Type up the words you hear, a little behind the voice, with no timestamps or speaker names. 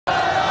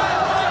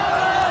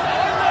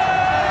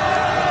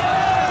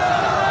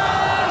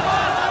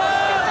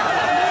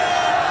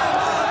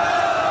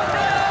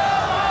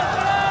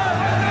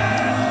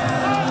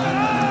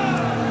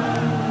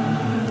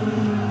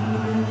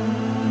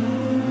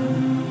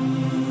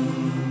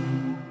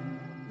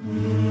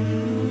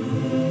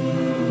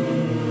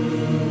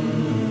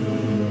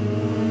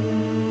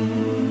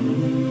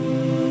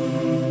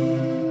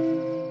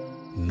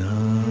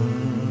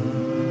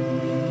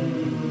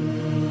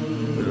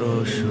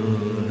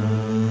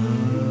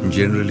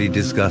Generally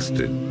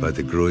disgusted by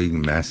the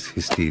growing mass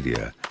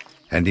hysteria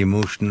and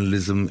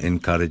emotionalism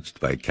encouraged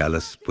by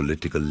callous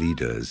political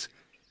leaders,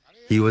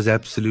 he was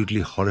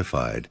absolutely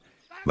horrified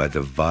by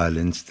the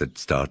violence that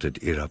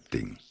started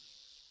erupting.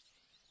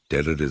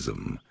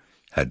 Terrorism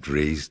had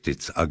raised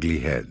its ugly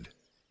head.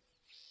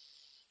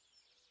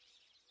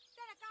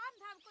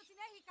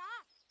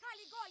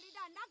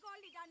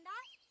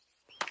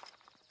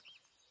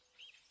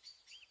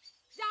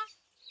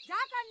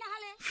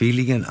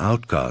 Feeling an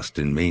outcast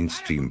in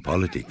mainstream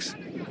politics,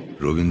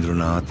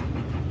 Ravindranath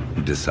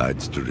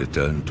decides to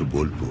return to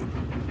Bolpur.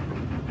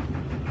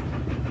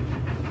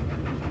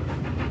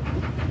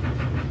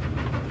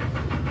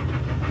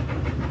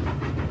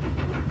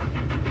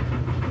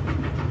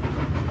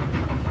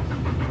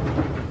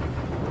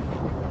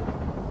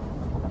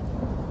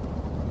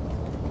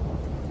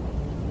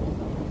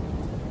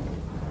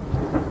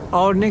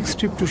 Our next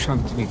trip to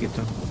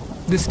Shantiniketan,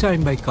 this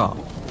time by car.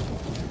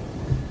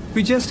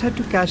 We just had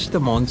to catch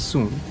the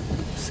monsoon,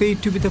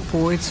 said to be the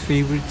poet's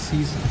favorite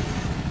season.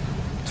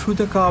 Through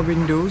the car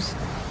windows,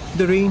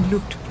 the rain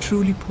looked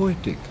truly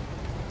poetic.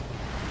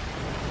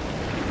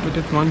 But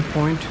at one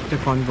point, the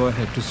convoy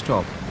had to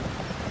stop.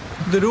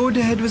 The road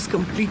ahead was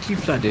completely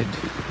flooded,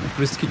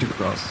 risky to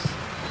cross.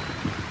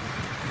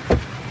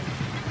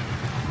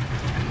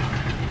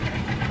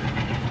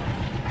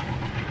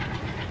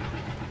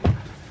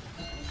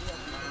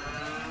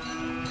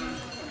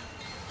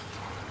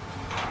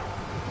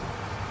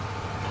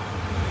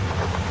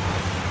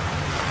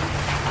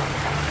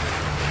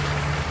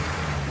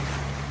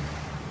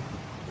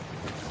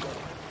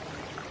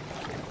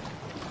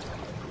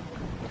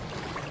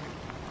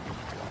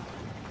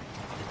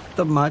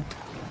 The mud,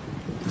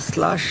 the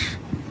slush,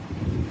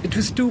 it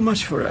was too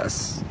much for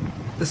us,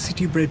 the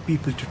city-bred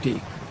people, to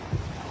take.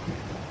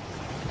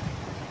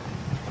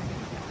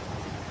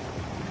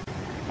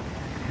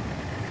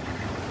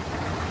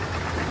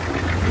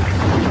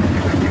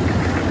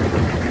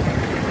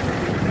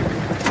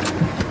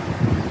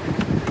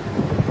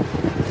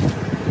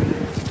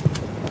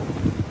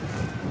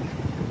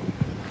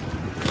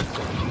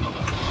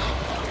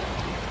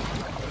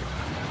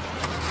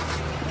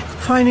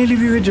 Finally,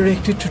 we were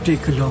directed to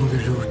take a longer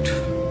route.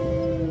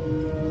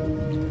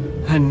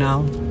 And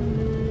now,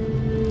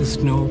 there's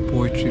no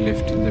poetry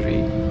left in the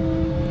rain.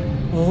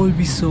 All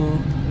we saw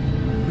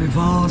were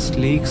vast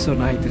lakes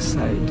on either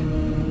side,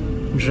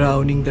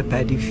 drowning the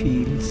paddy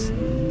fields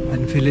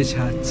and village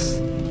huts,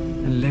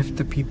 and left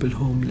the people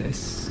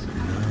homeless.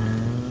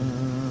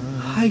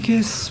 I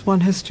guess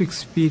one has to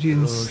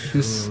experience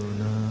this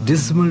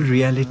dismal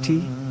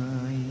reality,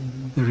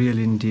 the real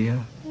India,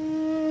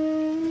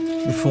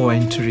 before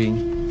entering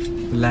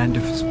the land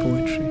of his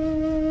poetry.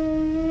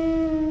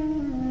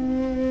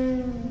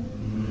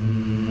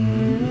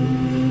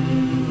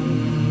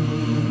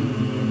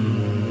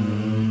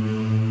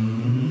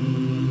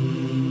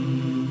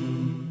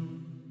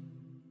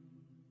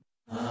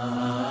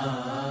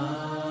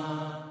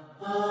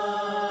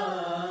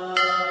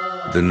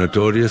 The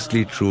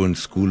notoriously truant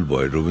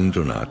schoolboy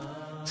Ravindranath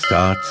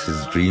starts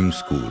his dream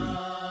school,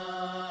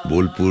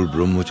 Bolpur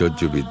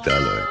Brahmacharya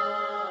Vidyalaya,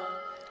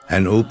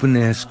 an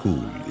open-air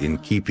school in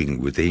keeping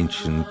with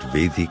ancient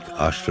Vedic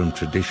ashram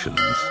traditions,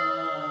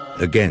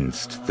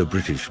 against the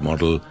British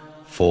model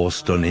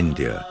forced on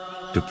India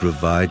to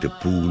provide a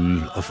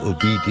pool of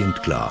obedient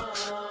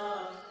clerks.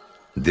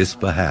 This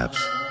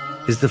perhaps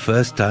is the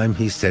first time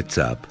he sets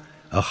up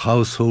a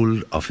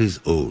household of his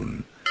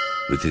own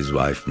with his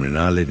wife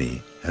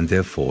Mrinalini and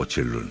their 4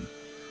 children.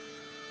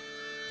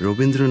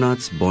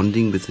 Rabindranath's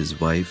bonding with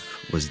his wife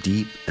was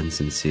deep and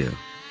sincere,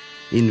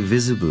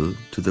 invisible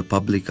to the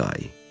public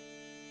eye.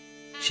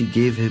 She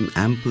gave him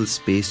ample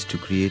space to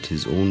create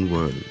his own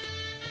world,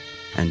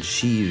 and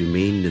she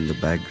remained in the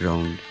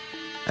background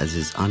as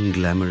his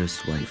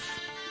unglamorous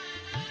wife,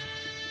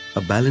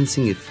 a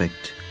balancing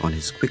effect on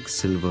his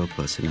quicksilver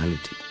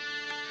personality.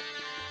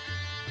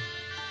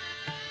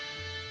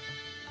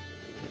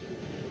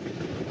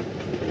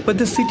 But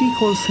the city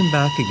calls him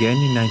back again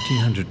in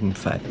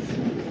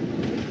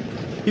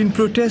 1905. In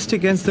protest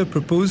against the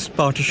proposed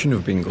partition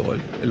of Bengal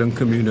along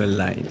communal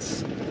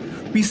lines,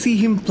 we see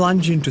him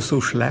plunge into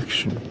social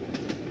action.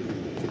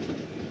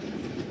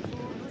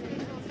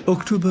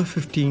 October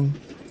 15,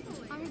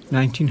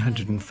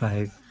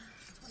 1905.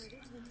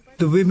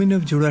 The women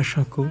of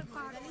Jorashako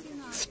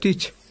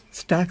stitch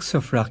stacks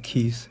of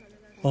rakhis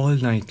all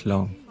night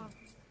long.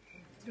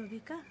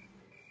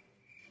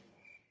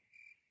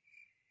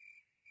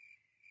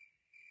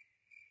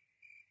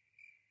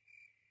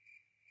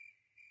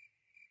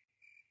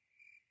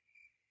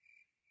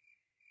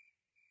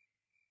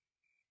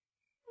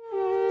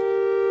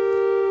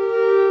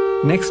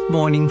 Next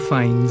morning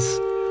finds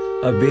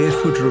a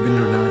barefoot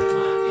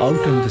Rabindranath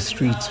out on the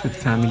streets with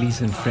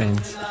families and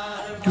friends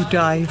to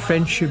tie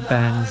friendship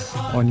bands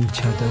on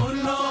each other.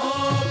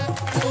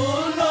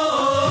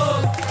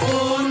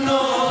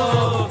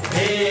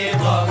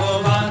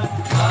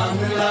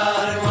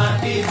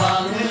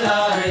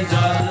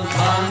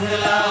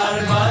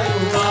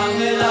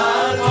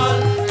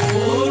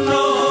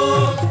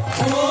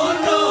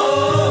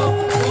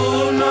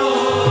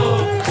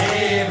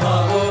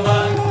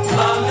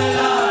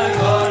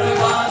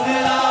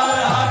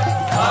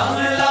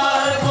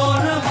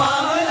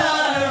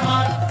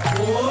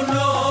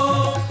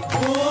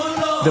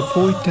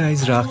 poet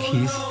ties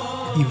Rakhis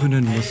even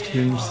on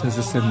Muslims as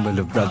a symbol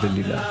of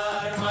brotherly love.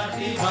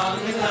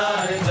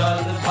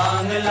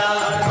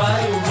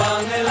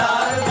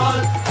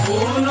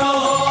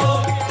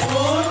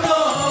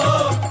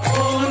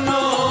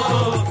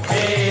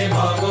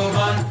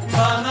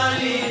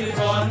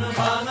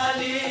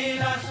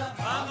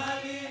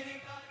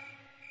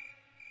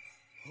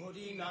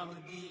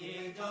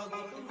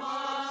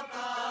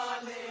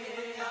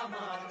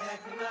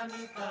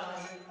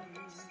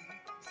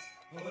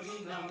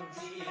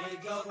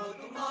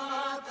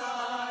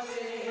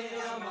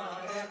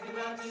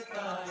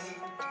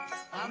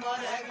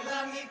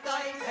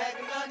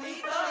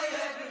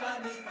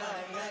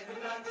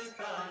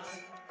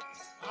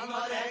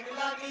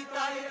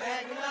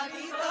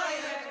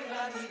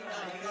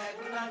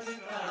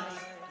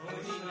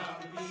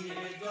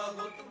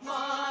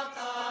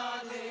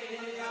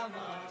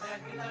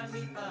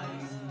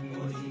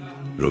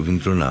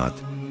 Rabindranath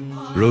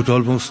wrote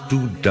almost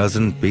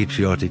 24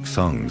 patriotic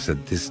songs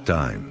at this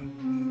time.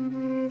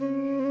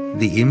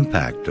 The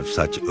impact of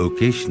such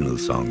occasional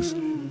songs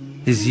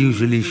is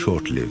usually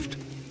short-lived,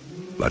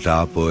 but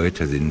our poet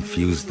has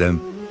infused them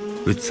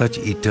with such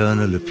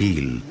eternal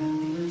appeal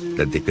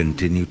that they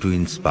continue to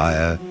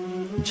inspire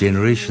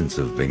generations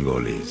of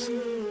Bengalis,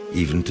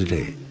 even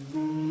today.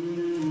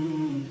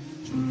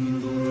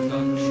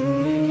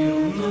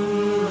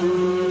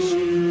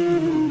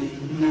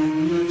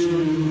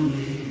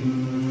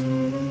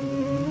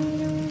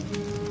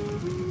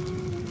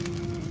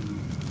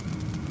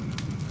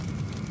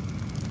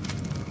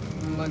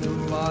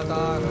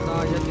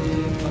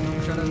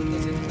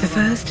 The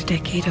first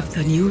decade of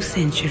the new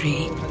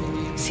century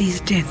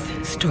sees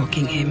death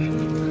stalking him,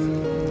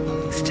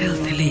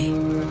 stealthily,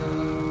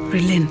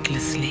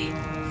 relentlessly.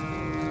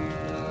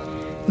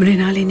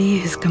 Mrinalini,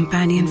 his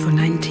companion for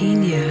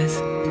 19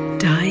 years,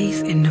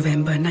 dies in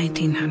November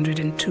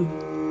 1902.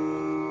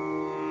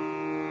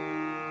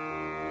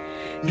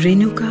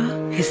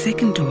 Renuka, his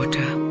second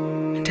daughter,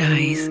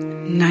 dies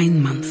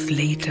 9 months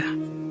later.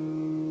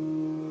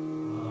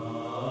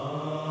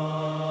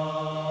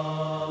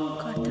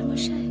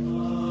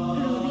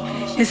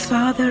 His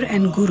father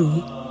and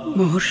guru,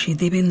 Maharishi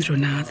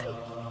Devendranath,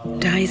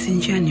 dies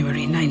in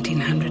January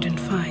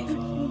 1905.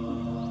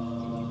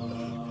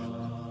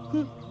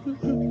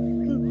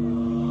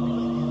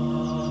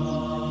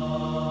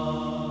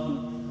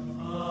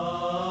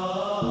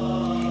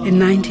 In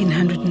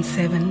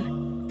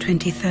 1907,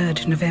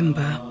 23rd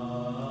November,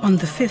 on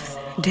the 5th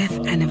death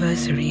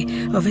anniversary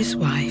of his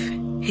wife,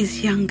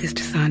 his youngest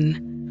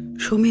son,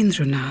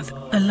 Shomendranath,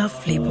 a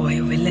lovely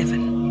boy of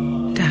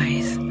 11,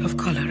 dies of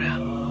cholera.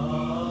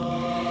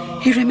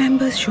 He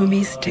remembers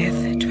Shomi's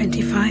death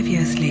 25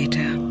 years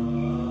later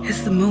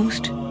as the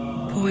most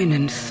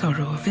poignant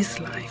sorrow of his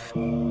life.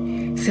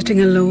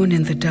 Sitting alone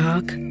in the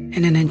dark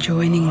in an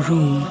adjoining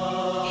room,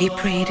 he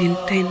prayed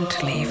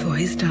intently for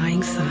his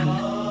dying son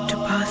to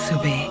pass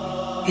away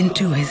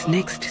into his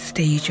next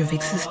stage of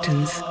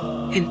existence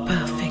in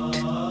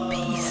perfect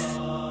peace.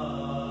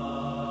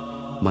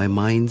 My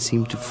mind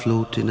seemed to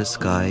float in a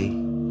sky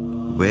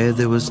where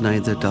there was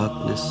neither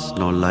darkness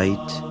nor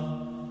light,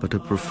 but a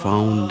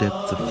profound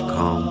depth of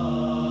calm,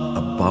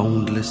 a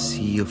boundless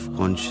sea of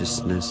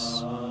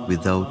consciousness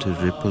without a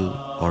ripple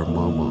or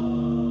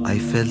murmur. I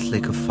felt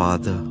like a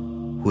father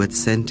who had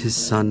sent his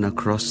son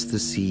across the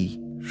sea,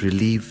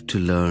 relieved to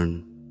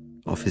learn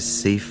of his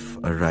safe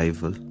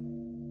arrival.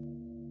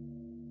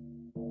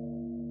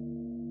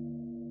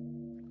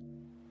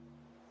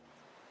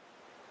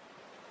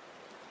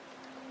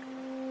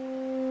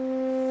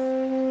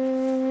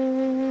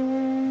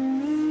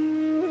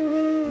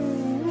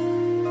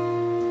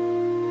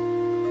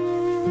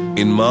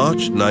 In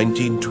March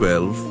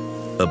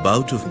 1912, a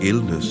bout of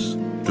illness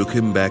took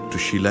him back to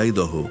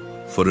Shilaidaho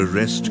for a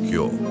rest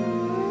cure.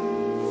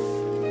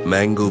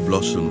 Mango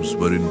blossoms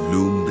were in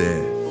bloom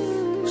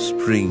there.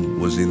 Spring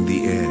was in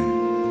the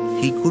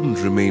air. He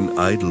couldn't remain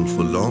idle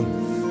for long.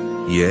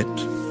 Yet,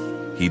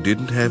 he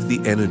didn't have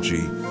the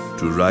energy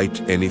to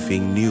write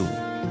anything new.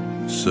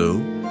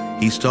 So,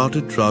 he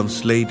started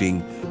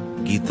translating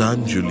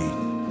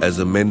Gitanjali as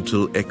a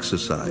mental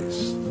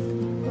exercise,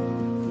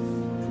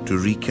 to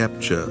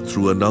recapture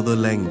through another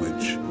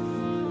language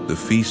the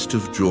feast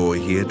of joy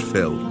he had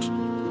felt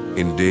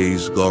in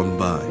days gone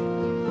by.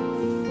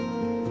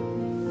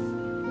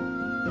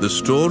 The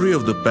story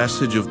of the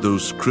passage of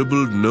those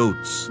scribbled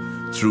notes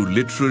through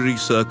literary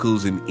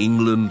circles in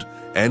England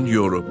and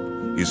Europe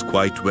is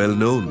quite well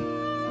known.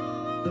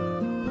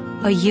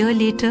 A year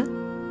later,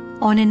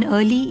 on an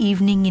early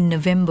evening in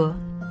November,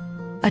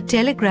 a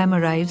telegram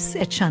arrives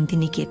at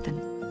Shantiniketan.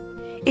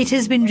 It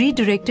has been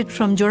redirected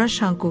from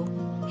Jorashanko,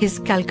 his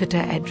Calcutta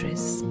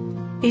address.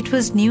 It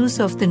was news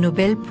of the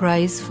Nobel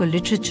Prize for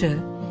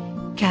Literature,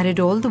 carried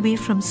all the way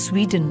from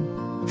Sweden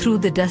through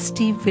the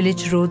dusty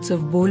village roads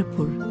of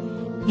Bolpur,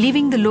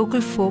 leaving the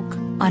local folk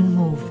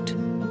unmoved.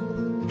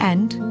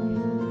 And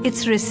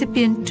its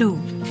recipient too,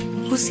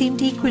 who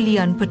seemed equally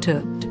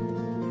unperturbed.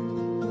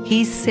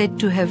 He is said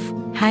to have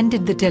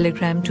handed the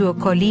telegram to a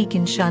colleague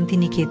in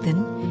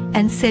Shantiniketan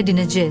and said in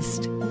a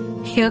jest,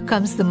 Here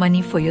comes the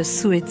money for your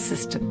sewage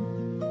system.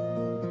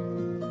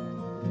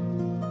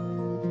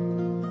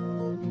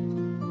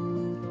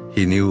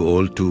 He knew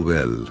all too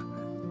well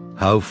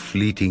how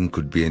fleeting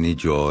could be any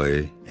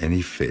joy,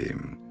 any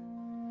fame.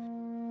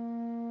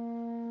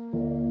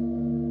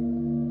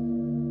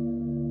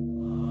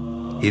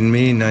 In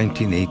May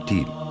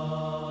 1918,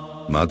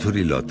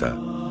 Madhuri Lata,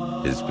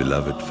 his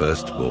beloved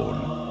firstborn,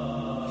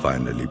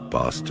 finally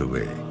passed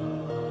away.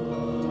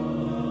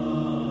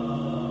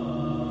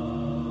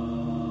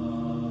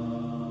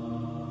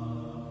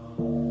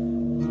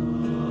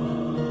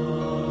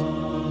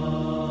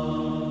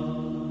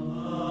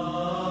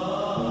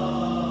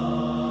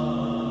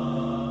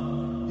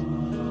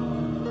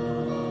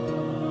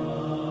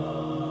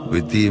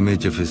 With the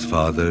image of his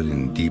father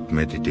in deep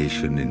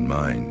meditation in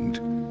mind,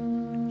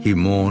 he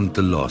mourned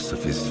the loss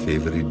of his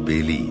favorite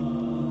Beli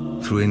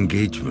through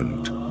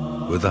engagement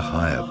with a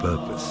higher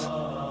purpose.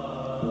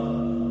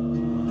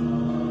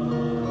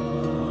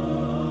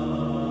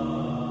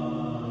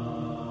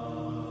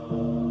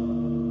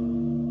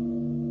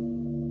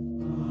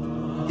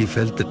 He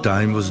felt the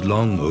time was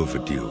long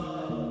overdue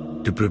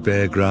to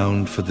prepare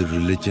ground for the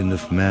religion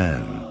of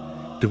man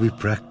to be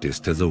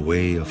practiced as a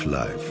way of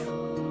life.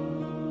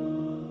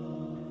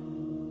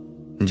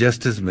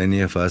 Just as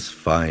many of us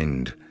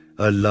find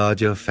a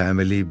larger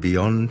family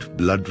beyond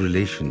blood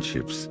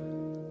relationships,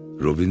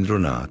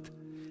 Rabindranath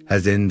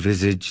has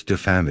envisaged a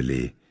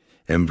family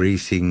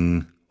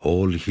embracing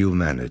all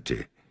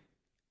humanity.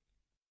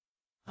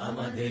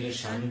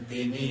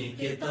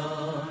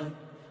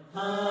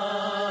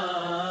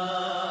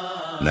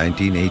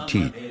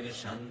 1918,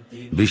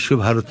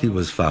 Vishwabharati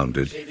was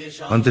founded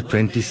on the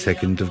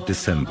 22nd of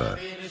December,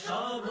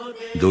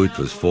 though it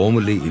was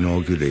formally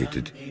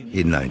inaugurated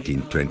in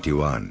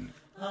 1921.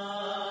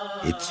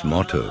 Its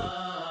motto,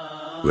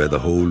 where the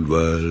whole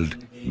world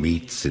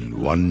meets in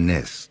one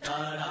nest.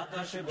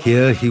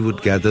 Here he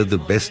would gather the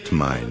best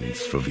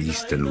minds from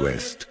East and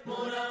West,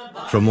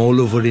 from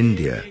all over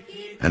India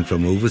and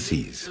from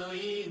overseas.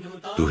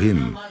 To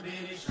him,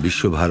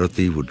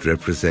 Vishwabharati would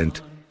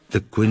represent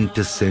the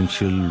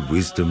quintessential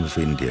wisdom of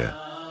India,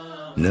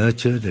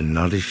 nurtured and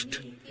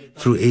nourished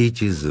through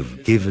ages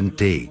of give and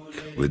take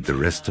with the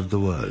rest of the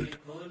world.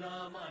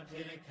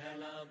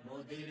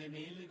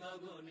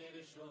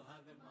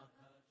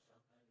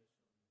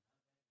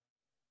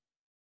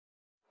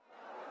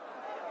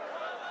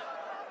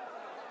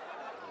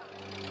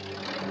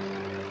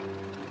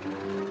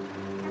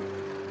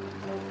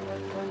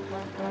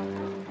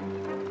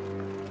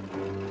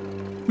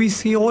 We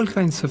see all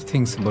kinds of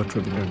things about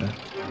Rabindranath.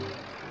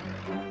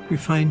 We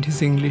find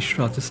his English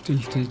rather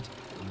stilted,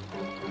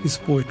 his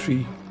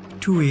poetry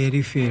too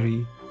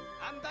airy-fairy,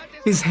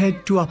 his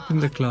head too up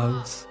in the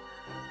clouds,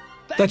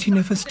 that he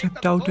never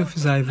stepped out of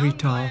his ivory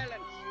tower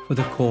for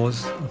the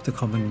cause of the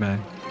common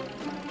man.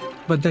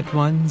 But that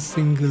one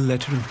single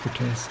letter of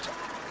protest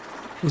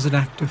was an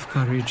act of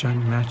courage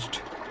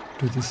unmatched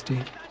to this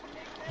day.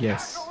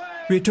 Yes,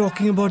 we're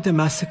talking about the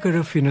massacre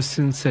of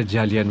innocents at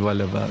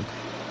Jallianwala Bagh.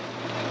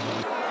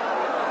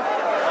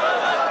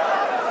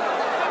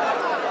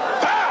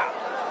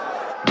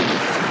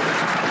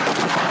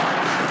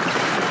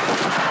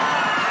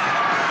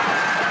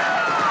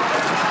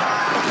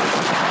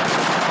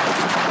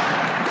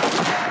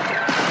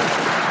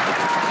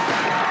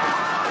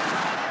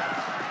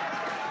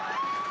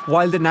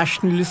 While the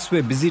nationalists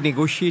were busy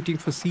negotiating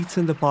for seats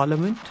in the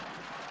parliament,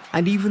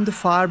 and even the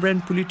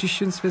firebrand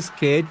politicians were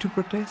scared to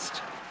protest,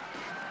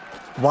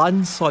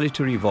 one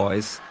solitary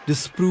voice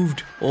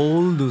disproved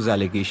all those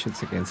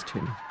allegations against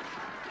him.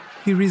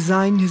 He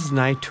resigned his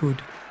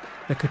knighthood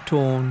like a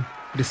torn,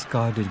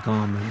 discarded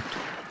garment.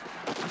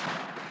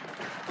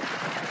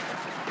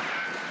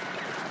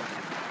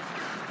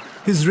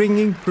 His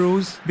ringing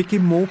prose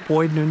became more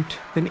poignant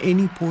than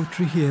any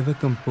poetry he ever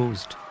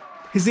composed.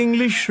 His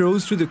English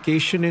rose to the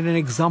occasion in an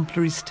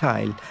exemplary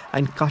style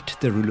and cut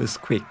the rulers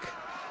quick.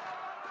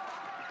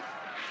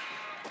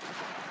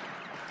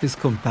 His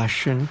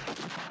compassion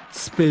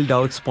spilled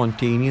out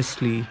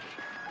spontaneously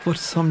for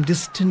some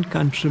distant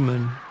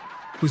countryman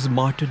whose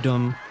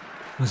martyrdom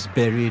was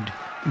buried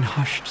in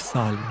hushed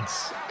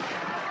silence.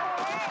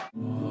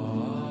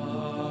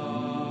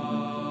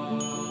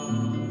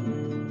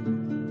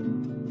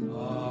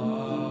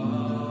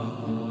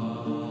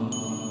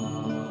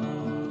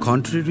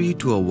 Contrary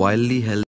to a widely held